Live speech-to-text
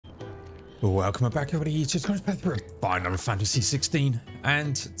Welcome back everybody, it's just back through Final Fantasy 16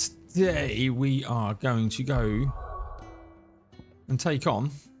 and today we are going to go and take on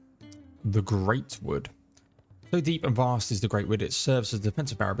the Great Wood. So deep and vast is the Great Wood, it serves as a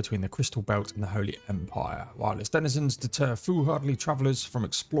defensive barrier between the Crystal Belt and the Holy Empire, while its denizens deter foolhardy travellers from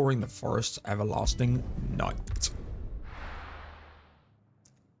exploring the forest's everlasting night.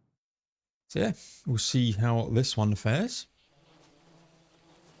 So yeah, we'll see how this one fares.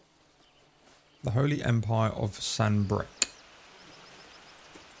 The Holy Empire of Sanbreque.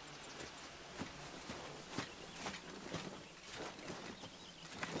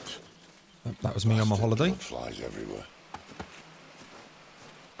 That was me on my holiday. Flies everywhere.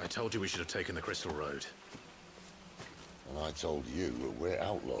 I told you we should have taken the Crystal Road. And I told you that we're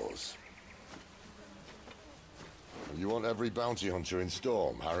outlaws. You want every bounty hunter in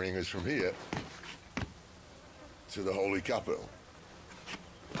Storm harrying us from here to the Holy Capital?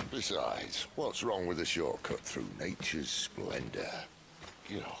 Besides, what's wrong with a shortcut through nature's splendor?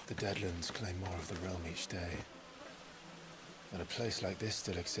 The deadlands claim more of the realm each day. But a place like this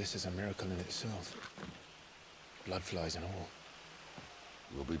still exists is a miracle in itself. Bloodflies and all.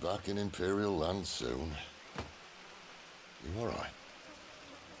 We'll be back in Imperial land soon. You alright?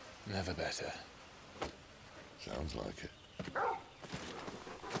 Never better. Sounds like it.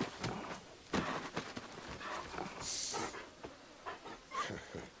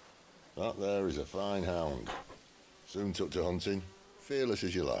 That there is a fine hound. Soon took to hunting. Fearless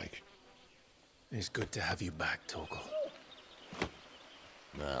as you like. It's good to have you back, Torgal.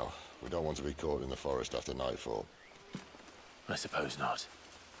 Now, we don't want to be caught in the forest after nightfall. I suppose not.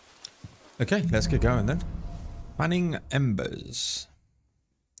 Okay, let's get going then. Fanning Embers.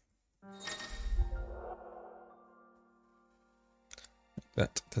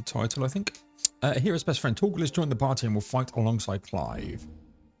 That's the title, I think. Hero's best friend Torgal has joined the party and will fight alongside Clive.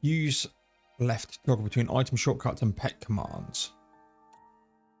 Use left toggle between item shortcuts and pet commands.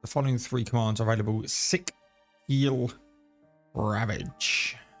 The following three commands are available: Sick, Heal,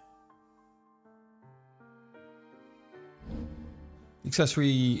 Ravage. The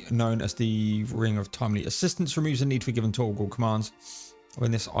accessory known as the Ring of Timely Assistance removes the need for given Torgal commands. When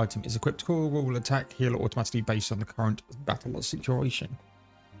this item is equipped, Torgal will attack, heal automatically based on the current battle situation.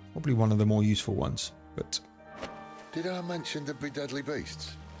 Probably one of the more useful ones, but... Did I mention there'd be deadly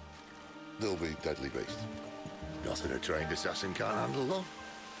beasts? There'll be deadly beasts. Nothing a trained assassin can't handle, though.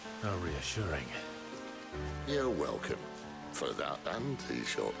 How reassuring. You're welcome for that and the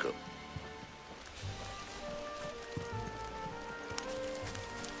shortcut.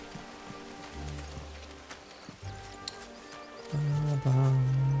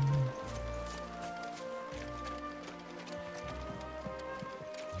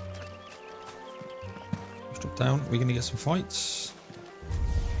 Drop down. We're going to get some fights.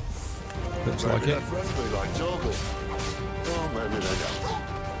 Looks like it. Friendly like Torgal. Oh, maybe they don't.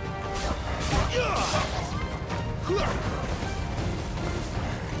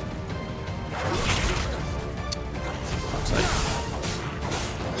 That's it.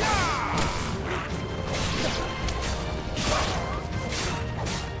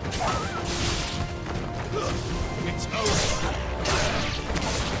 It's over.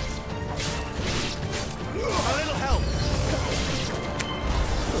 A little help.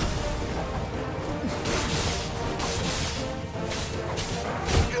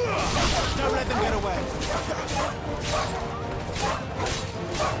 Don't let them get away.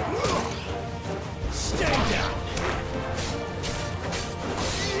 Stay down.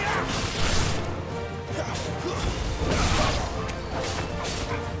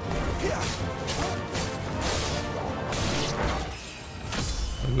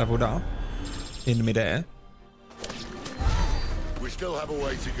 Leveled up in midair. We still have a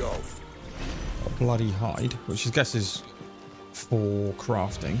way to go. A bloody hide, which I guess is for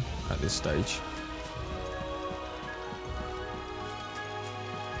crafting at this stage.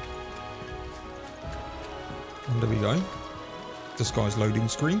 And there we go. Disguise loading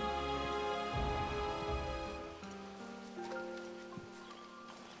screen.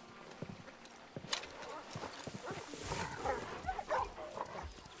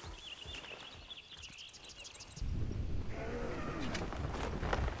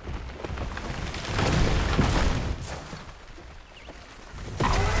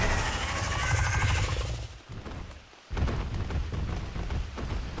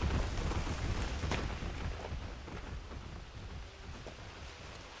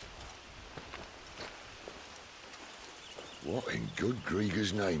 What in good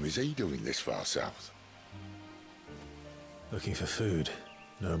Grieger's name is he doing this far south? Looking for food.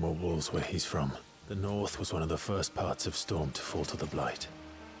 No more wolves where he's from. The north was one of the first parts of Storm to fall to the Blight.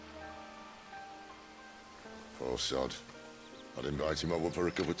 Poor sod. I'd invite him over for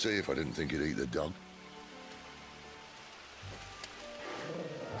a cup of tea if I didn't think he'd eat the dog.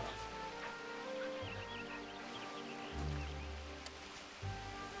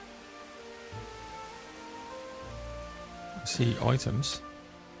 See items.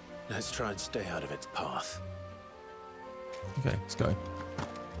 Let's try and stay out of its path. Okay, let's go.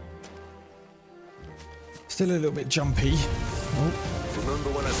 Still a little bit jumpy. Oh. Remember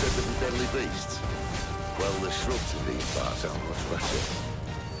when I said there were deadly beasts? Well, the shrubs in these parts aren't much better.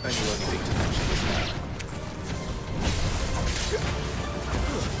 And you only think to mention this now.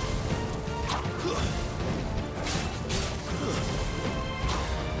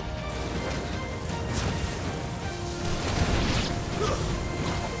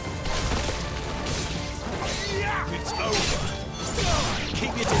 It's over.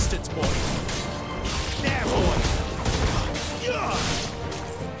 Keep your distance, boy. There, boy.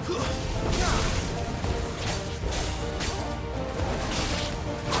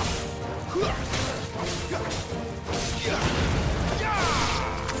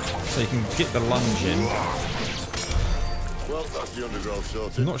 So you can get the lunge in. Well, that's the undergrowth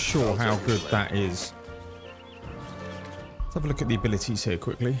sorted. I'm not sure how good that is. Let's have a look at the abilities here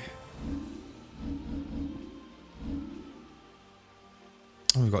quickly.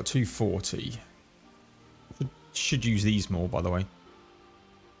 Oh, we've got 240. Should use these more, by the way.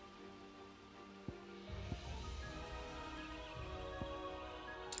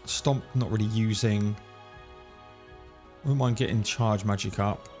 Stomp, not really using. I wouldn't mind getting charge magic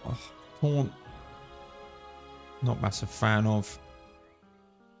up. Oh, Taunt, not massive fan of.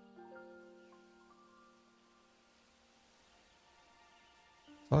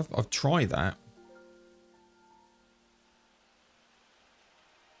 I've tried that.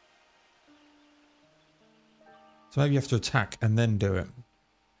 So maybe you have to attack and then do it.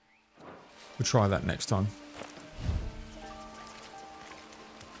 We'll try that next time.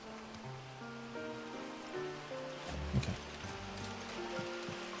 Okay.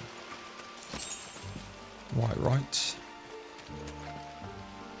 Right.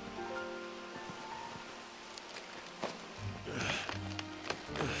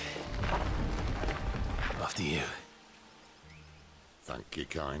 After you. Thank you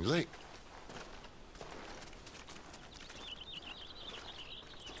kindly.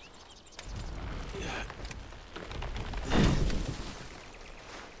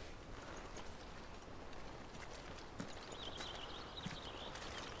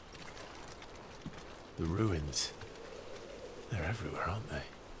 The ruins. They're everywhere, aren't they?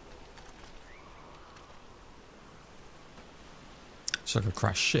 It's like a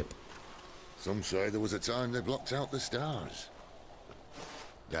crashed ship. Some say there was a time they blocked out the stars.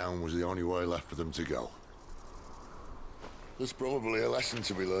 Down was the only way left for them to go. There's probably a lesson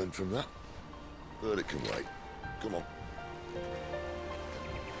to be learned from that. But it can wait. Come on.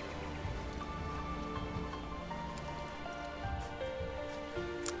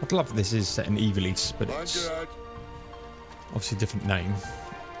 I'd love this is set in Evilise, but My it's dad. obviously a different name.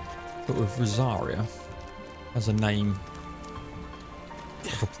 But with Rosaria as a name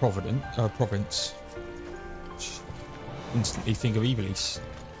of a province, instantly think of Evilise.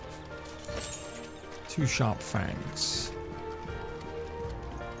 2 sharp fangs.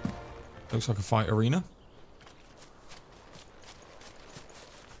 Looks like a fight arena.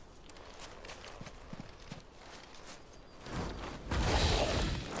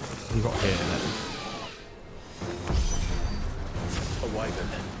 What we got here then? A wyvern.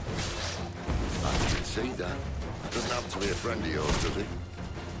 I can see that. Doesn't have to be a friend of yours, does it?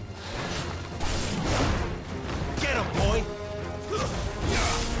 Get him, boy.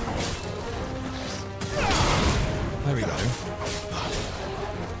 There we go.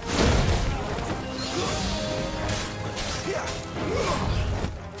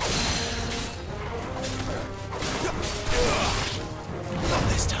 Not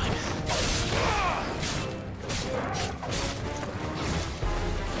this time.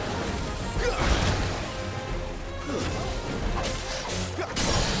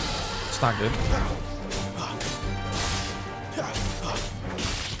 Staggered.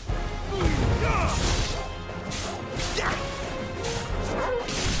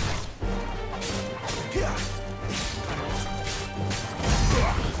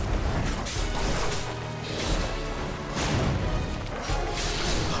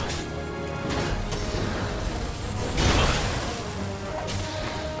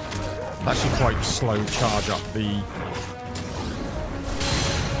 Actually quite slow charge up the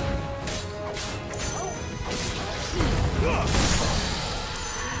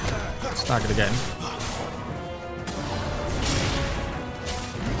staggered again.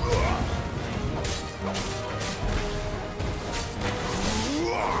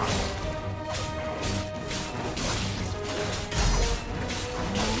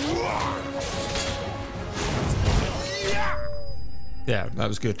 Yeah, that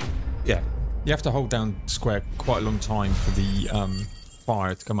was good. Yeah, you have to hold down square quite a long time for the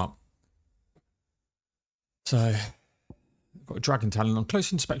fire to come up. So, got a dragon talon. On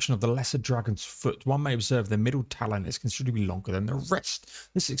close inspection of the lesser dragon's foot, one may observe the middle talon is considerably longer than the rest.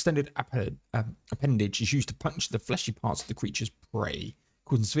 This extended appendage is used to punch the fleshy parts of the creature's prey,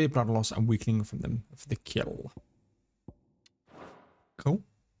 causing severe blood loss and weakening from them for the kill. Cool.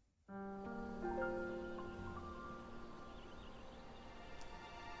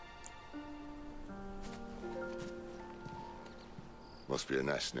 Must be a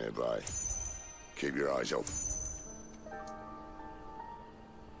nest nearby. Keep your eyes open.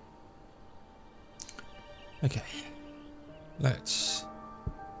 Okay. Let's...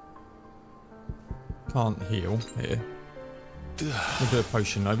 Can't heal here. A bit of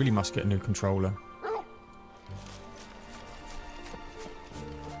potion. I really must get a new controller.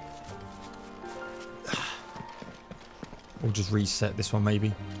 Or just reset this one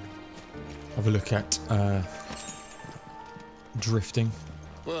maybe. Have a look at drifting.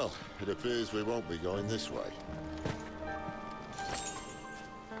 Well, it appears we won't be going this way.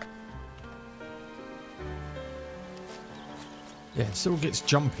 Yeah, it still gets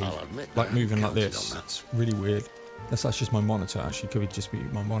jumpy, like moving like this. It's really weird. That's just my monitor, actually. Could just be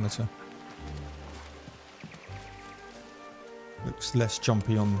my monitor. Looks less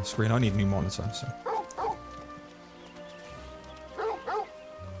jumpy on the screen. I need a new monitor, so.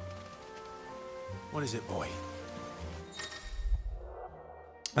 What is it, boy?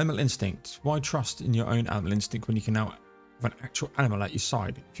 Animal instinct. Why trust in your own animal instinct when you can now have an actual animal at your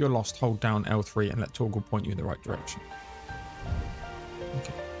side? If you're lost, hold down L3 and let Torgal point you in the right direction.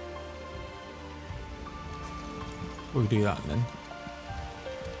 Okay. We'll do that then.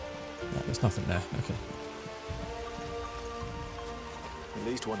 Yeah, there's nothing there. Okay. At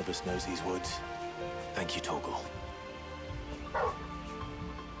least one of us knows these woods. Thank you, Torgal.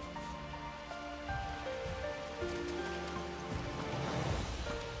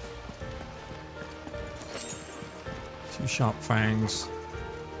 Two sharp fangs.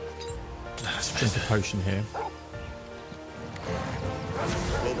 Drink a potion here.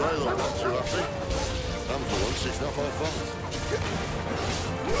 Well, they look not too happy. And for once, it's not my fault.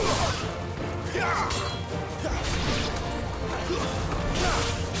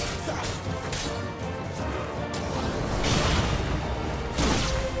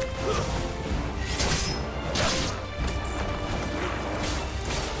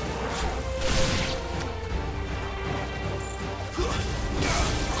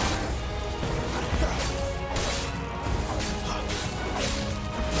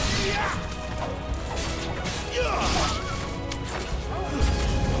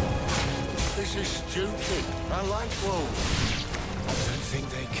 This is stupid. I like wolves. I don't think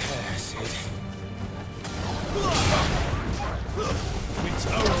they care, Sid. It's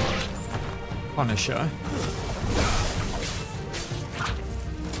over. Punisher.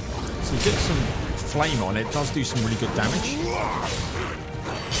 So you get some flame on it. Does do some really good damage.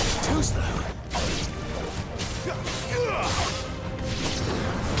 Too slow.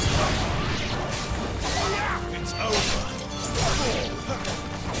 It's over.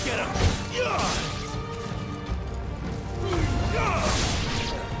 Get up.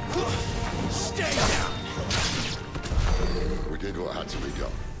 Stay down. We did what had to be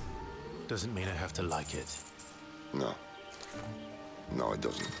done. Doesn't mean I have to like it. No. No, it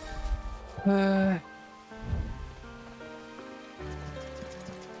doesn't.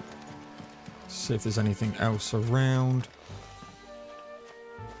 See if there's anything else around.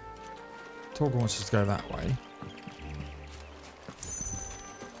 Torgal wants us to go that way.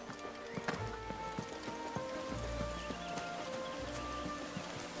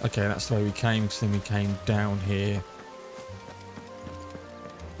 Okay, that's the way we came, because then we came down here.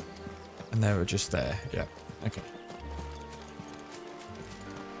 And they were just there. Yeah, okay.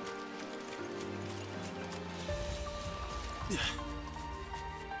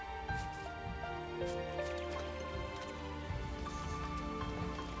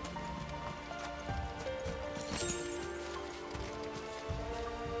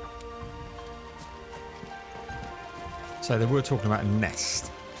 So they were talking about a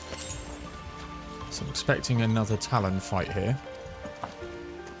nest. So I'm expecting another Talon fight here.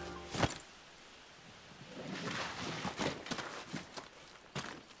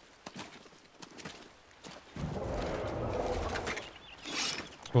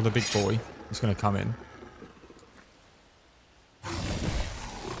 Well, the big boy is going to come in.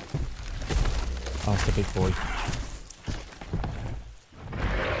 That's the big boy.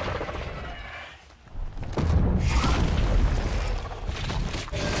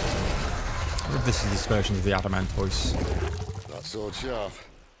 This is this version of the Adamant voice. That's sword sharp.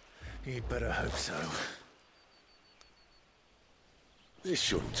 You'd better hope so. This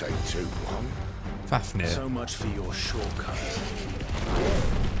shouldn't take too long. Fafnir. So much for your shortcut.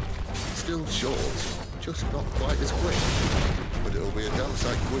 Still short, just not quite as quick. But it'll be a damn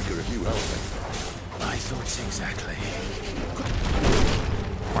sight quicker if you help me. My thoughts exactly.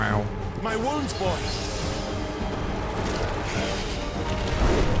 Wow. My wounds, boy!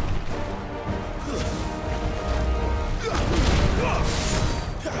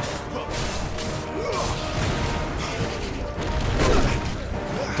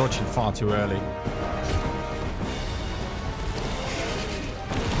 Dodging far too early. Not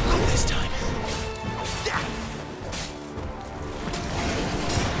this time.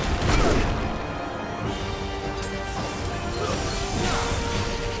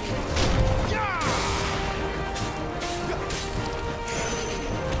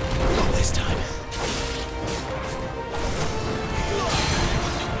 Not this time.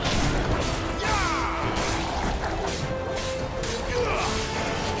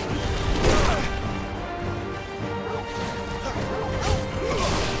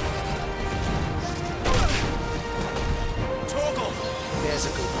 There's a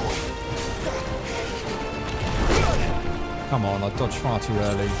good boy. Come on, I dodged far too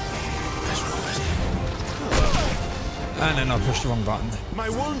early. That's right. And then I pushed the wrong button. My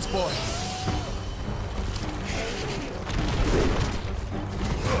wounds, boy!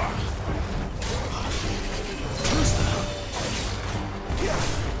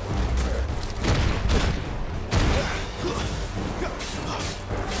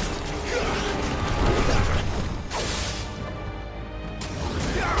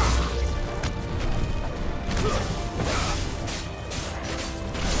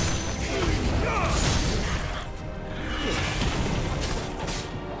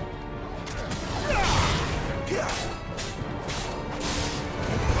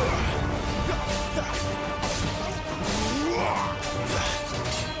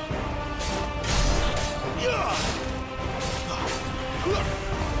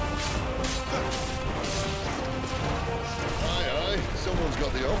 Someone's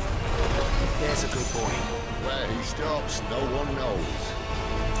got the off. There's a good boy. Where he stops, no one knows.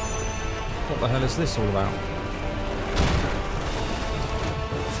 What the hell is this all about?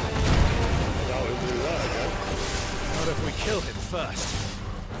 Doubt he'll do that again. Not if we kill him first.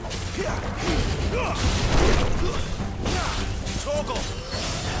 Toggle!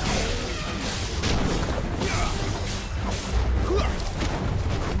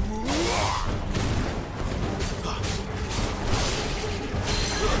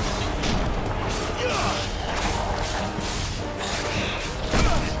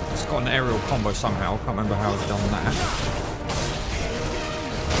 It's got an aerial combo somehow. Can't remember how it's done that.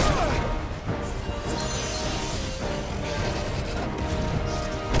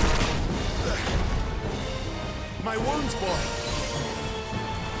 My wounds, boy!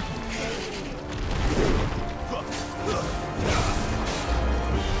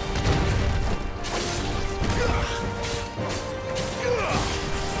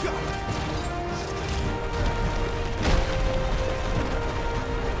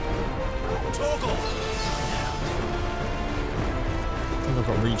 I think I've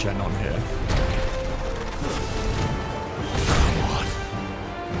got regen on here.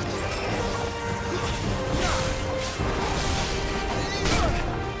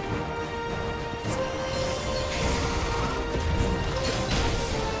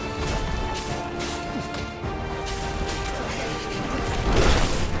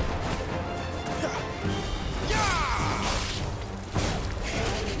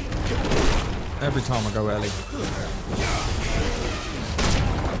 Every time I go early.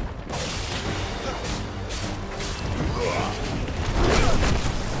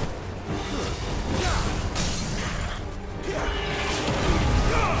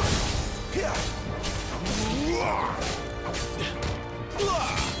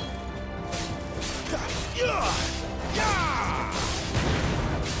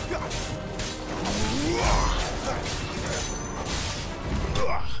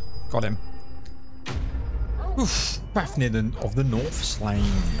 Got him. Oof, Fafnir of the North slain.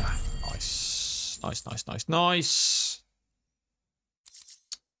 Nice. Nice, nice, nice, nice.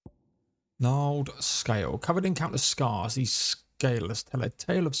 Gnarled scale. Covered in countless scars, these scalers tell a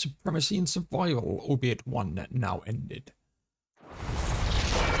tale of supremacy and survival, albeit one that now ended.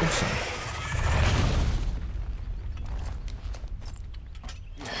 Awesome.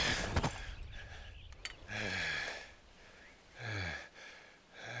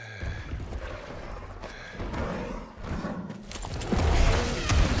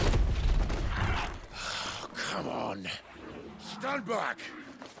 Stand back!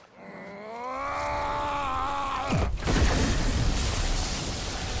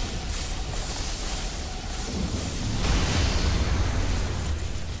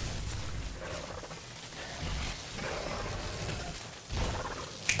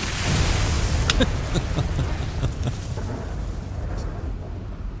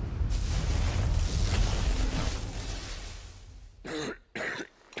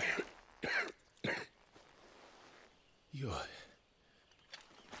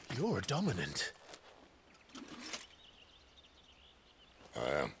 You're a dominant. I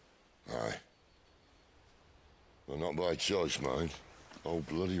am. Aye. Well, not by choice, mind. Whole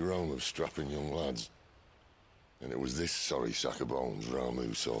bloody realm of strapping young lads. And it was this sorry sack of bones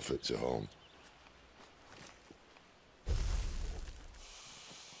Ramu saw fit to home.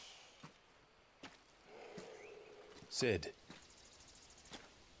 Sid,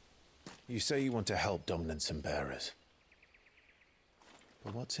 you say you want to help dominants and bearers.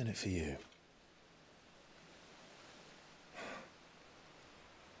 But what's in it for you?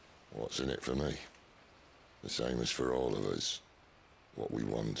 What's in it for me? The same as for all of us. What we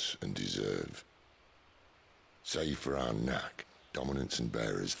want and deserve. Save for our knack, dominants and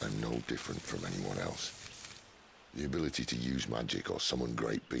bearers are no different from anyone else. The ability to use magic or summon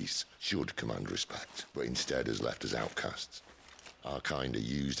great beasts should command respect, but instead has left us outcasts. Our kind are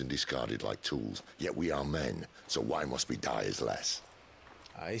used and discarded like tools, yet we are men, so why must we die as less?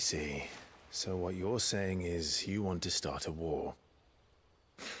 I see. So what you're saying is you want to start a war.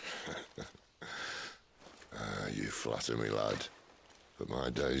 You flatter me, lad. But my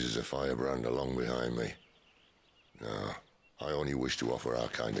days as a firebrand are long behind me. No, I only wish to offer our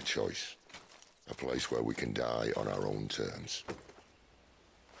kind a choice. A place where we can die on our own terms.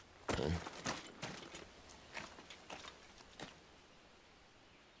 Huh?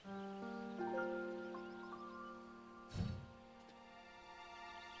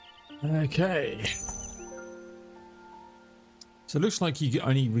 Okay. So it looks like you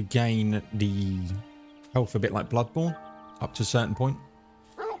only regain the health a bit like Bloodborne, up to a certain point.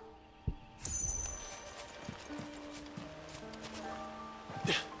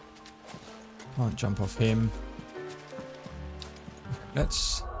 Can't jump off him.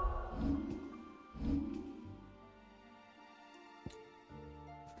 Let's...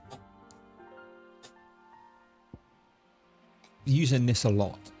 using this a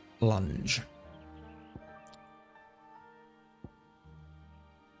lot. Lunge.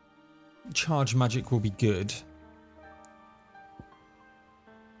 Charge magic will be good.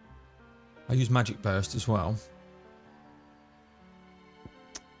 I use magic burst as well.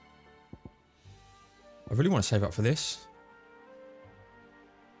 I really want to save up for this.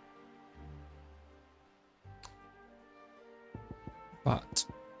 But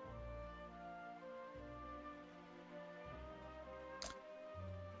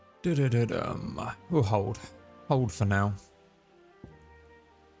we'll hold for now.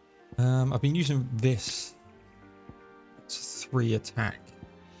 I've been using this. It's 3 attack.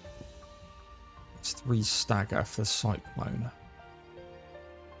 It's 3 stagger for cyclone.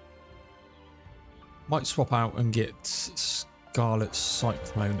 Might swap out and get Scarlet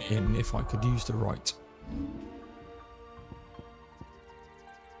Cyclone in if I could use the right.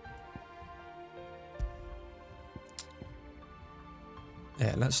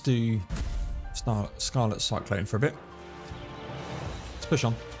 Yeah, let's do Scarlet Cyclone for a bit. Let's push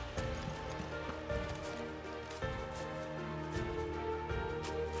on.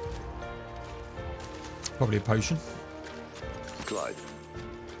 Probably a potion. Clive,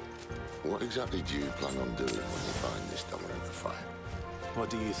 what exactly do you plan on doing when you find this dominant of fire? What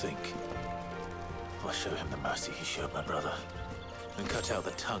do you think? I'll show him the mercy he showed my brother, and cut out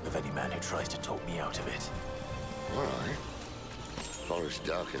the tongue of any man who tries to talk me out of it. All right. Forest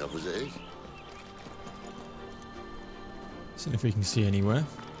dark enough as it is. See if we can see anywhere.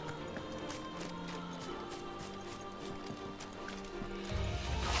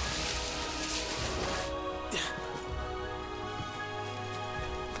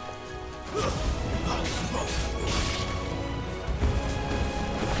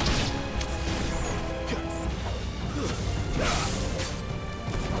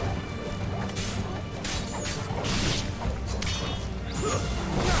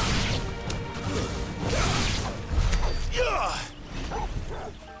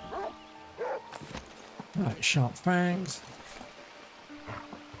 Right, sharp fangs.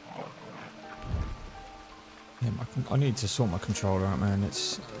 Yeah, I need to sort my controller out, man.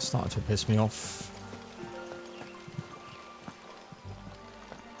 It's starting to piss me off.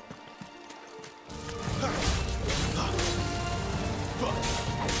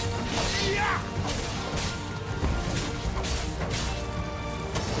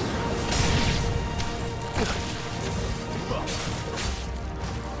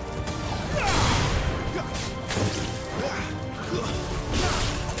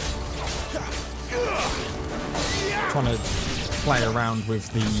 play around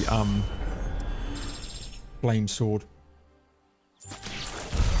with the flame sword.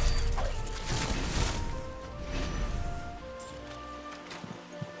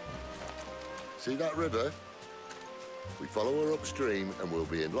 See that river? We follow her upstream and we'll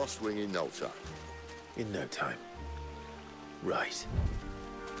be in Lost Wing in no time. In no time. Right.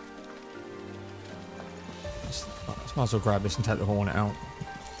 Might as well grab this and take the hornet out.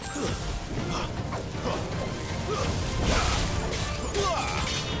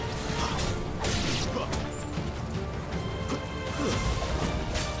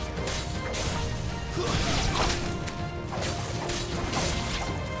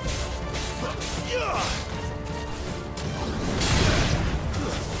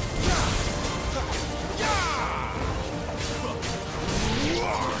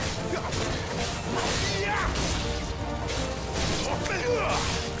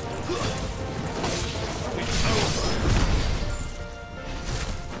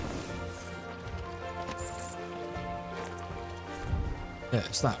 Yeah,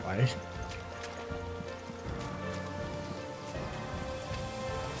 it's that way.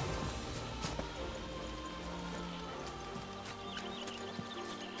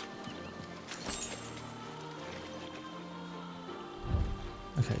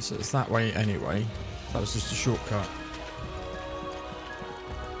 Okay, so it's that way anyway. That was just a shortcut.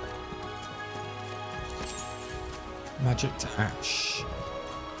 Magic to ash.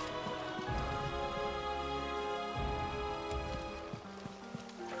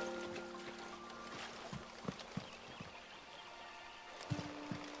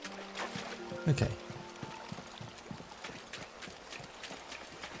 Okay.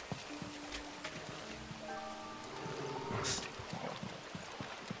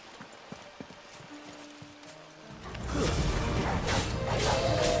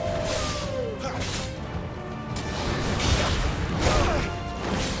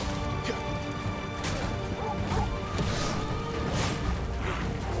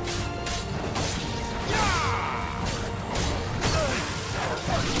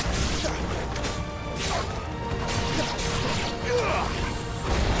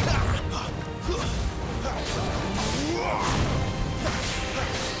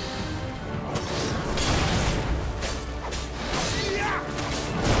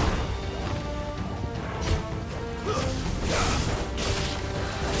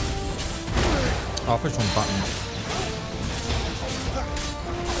 I'll push one button.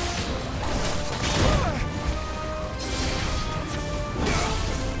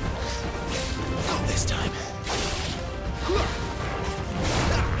 Not this time.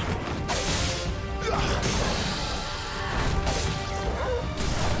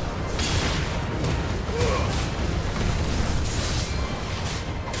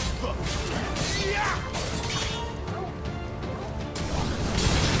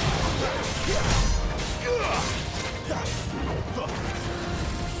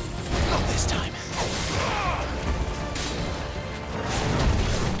 Not this time.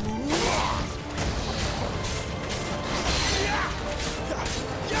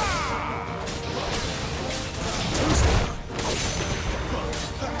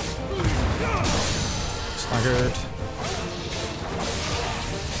 Staggered.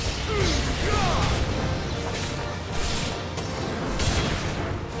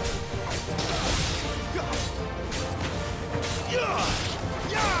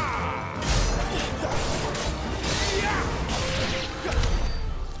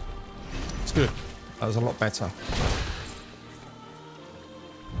 It's good. That was a lot better.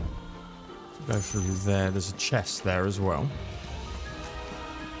 Go through there. There's a chest there as well.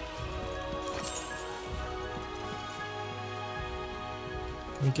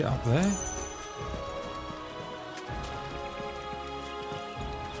 Can we get up there?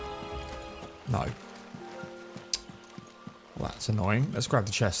 No. Well, that's annoying. Let's grab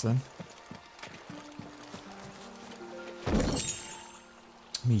the chest then.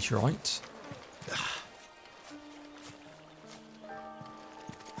 Meteorite.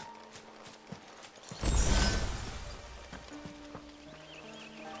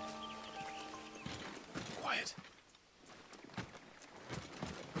 Quiet.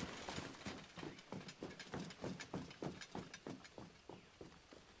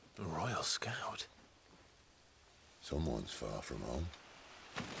 A Royal Scout. Someone's far from home.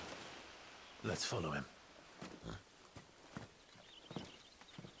 Let's follow him.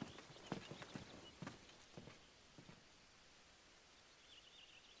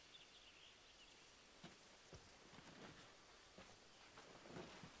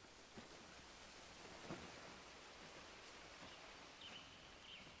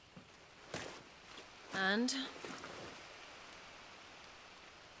 And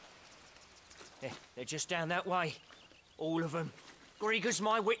They're just down that way. All of them. Grieger's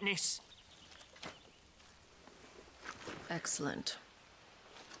my witness. Excellent.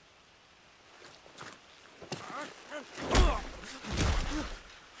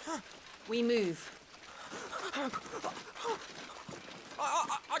 We move.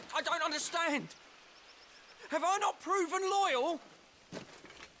 I don't understand. Have I not proven loyal?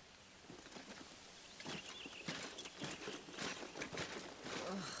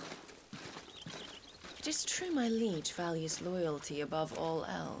 It is true my liege values loyalty above all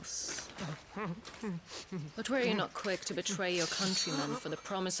else. But were you not quick to betray your countrymen for the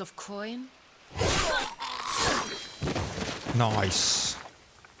promise of coin? Nice.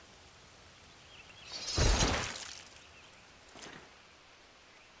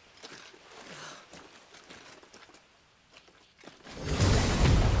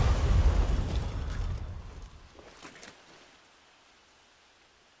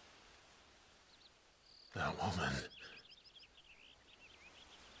 That woman.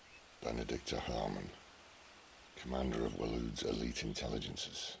 Benedicta Harmon, commander of Waloed's elite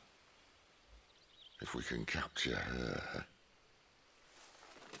intelligences. If we can capture her...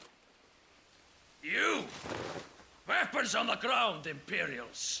 You! Weapons on the ground,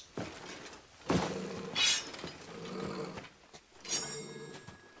 Imperials!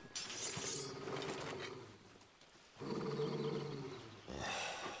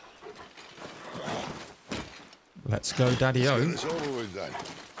 Let's go, Daddy-O. Let's get this over with then.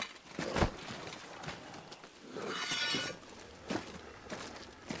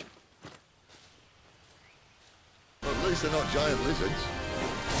 At least they're not giant lizards.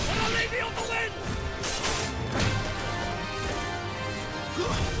 I'll leave you on the wind!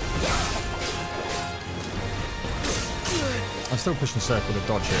 I'm still pushing circle to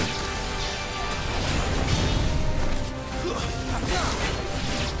dodge here.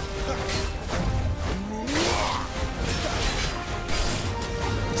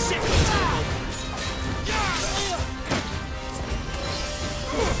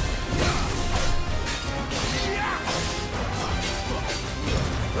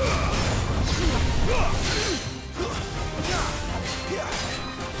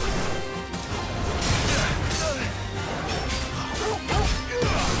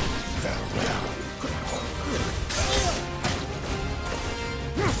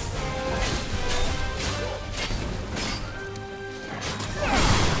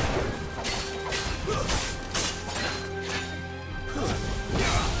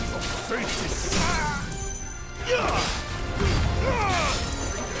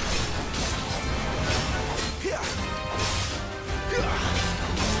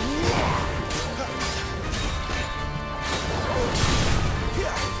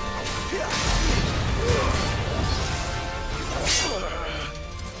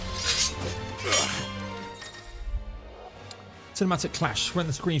 Cinematic clash. When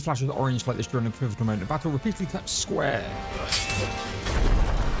the screen flashes orange like this during a pivotal moment, the battle repeatedly taps square.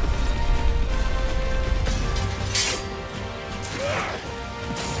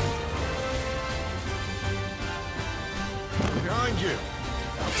 Behind you.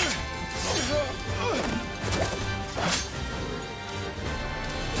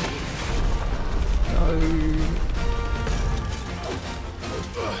 No.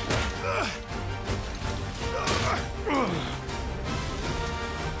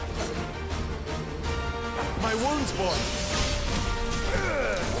 My wounds, boy.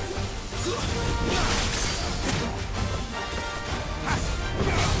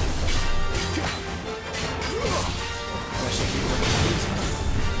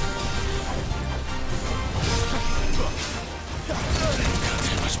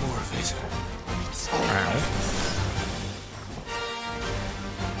 Much more of it. Ow.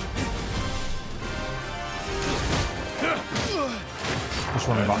 Just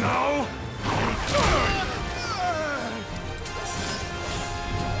one button. No!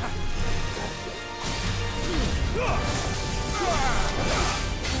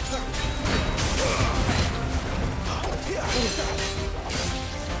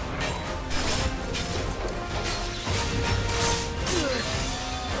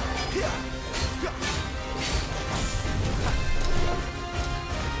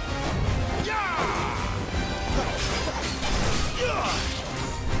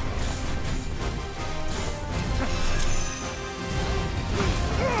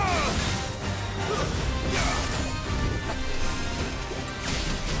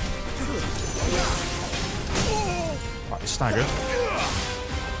 Right, staggered.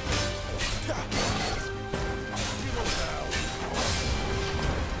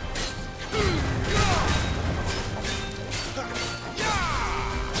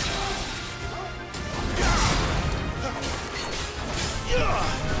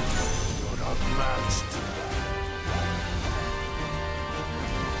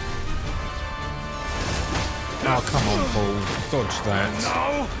 careful. Dodge that.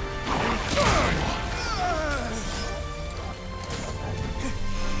 No!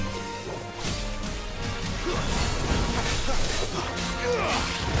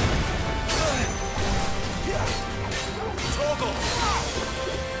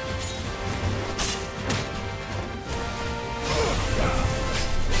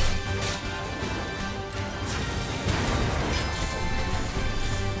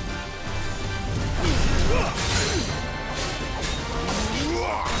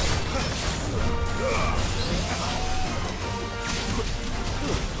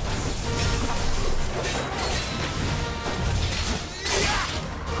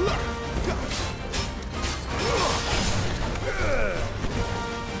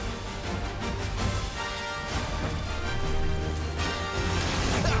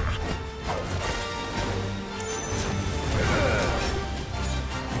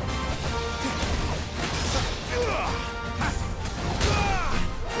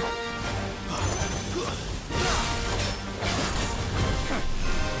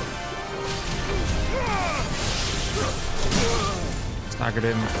 Staggered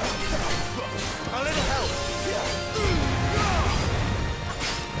him. A little help.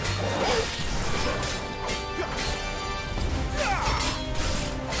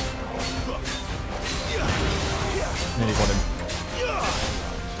 Nearly got him.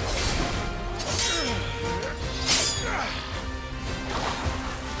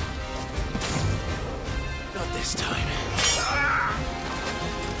 Not this time.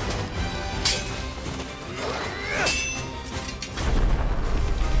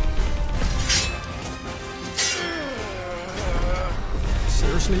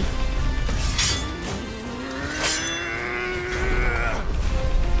 Seriously?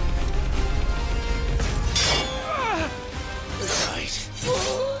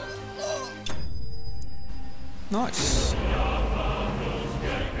 Right. Nice.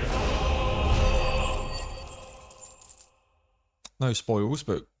 No spoils,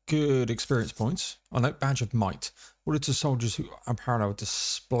 but good experience points. Oh no, badge of might. Ordered to soldiers who unparalleled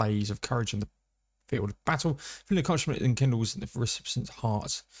displays of courage in the field of battle. Feeling accomplishment enkindles in the recipient's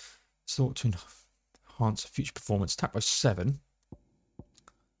heart. It's thought to enhance future performance. Tap by 7.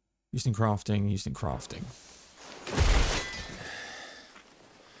 Used in crafting, used in crafting.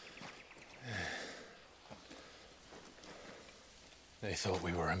 They thought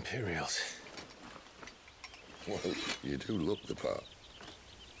we were Imperials. Well, you do look the part.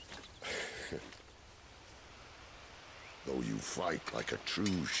 Though you fight like a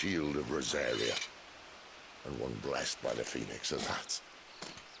true shield of Rosaria, and one blessed by the Phoenix of that.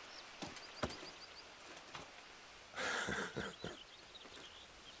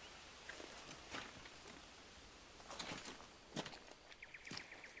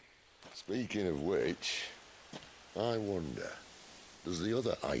 Speaking of which, I wonder, does the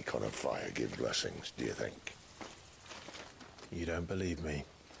other icon of fire give blessings, do you think? You don't believe me?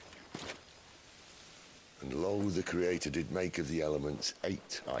 And lo, the Creator did make of the elements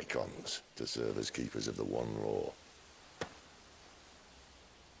 8 icons to serve as keepers of the one law.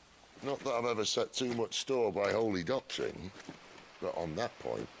 Not that I've ever set too much store by holy doctrine, but on that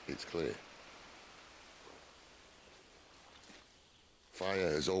point, it's clear.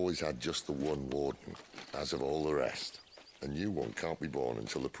 Fire has always had just the one warden, as of all the rest. A new one can't be born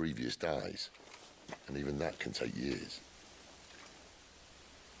until the previous dies, and even that can take years.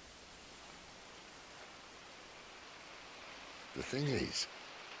 The thing is,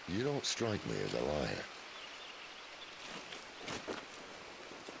 you don't strike me as a liar.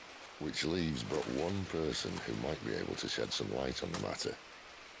 Which leaves but one person who might be able to shed some light on the matter.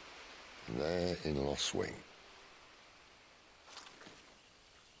 And they're in Lost Wing.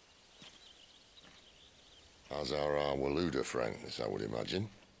 As are our Waluda friends, I would imagine.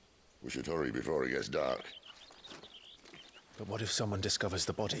 We should hurry before it gets dark. But what if someone discovers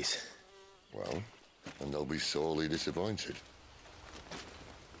the bodies? Well, and they'll be sorely disappointed.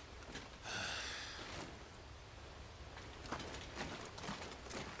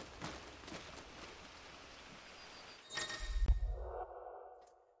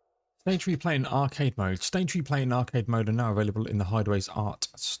 Stage replay in arcade mode. Stage replay in arcade mode are now available in the Hideaway's art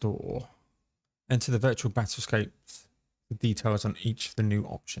store. Enter the virtual battlescape with details on each of the new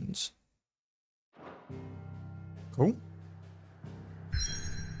options. Cool.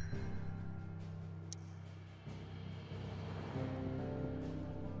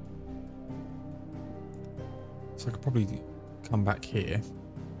 So I could probably come back here.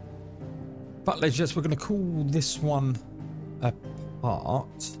 But legends, we're going to call this one apart.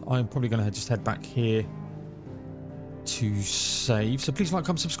 I'm probably going to just head back here to save. So please like,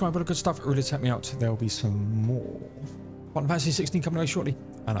 comment, subscribe, all the good stuff. It really does help me out. There'll be some more Final Fantasy 16 coming away shortly.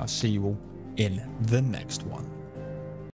 And I'll see you all in the next one.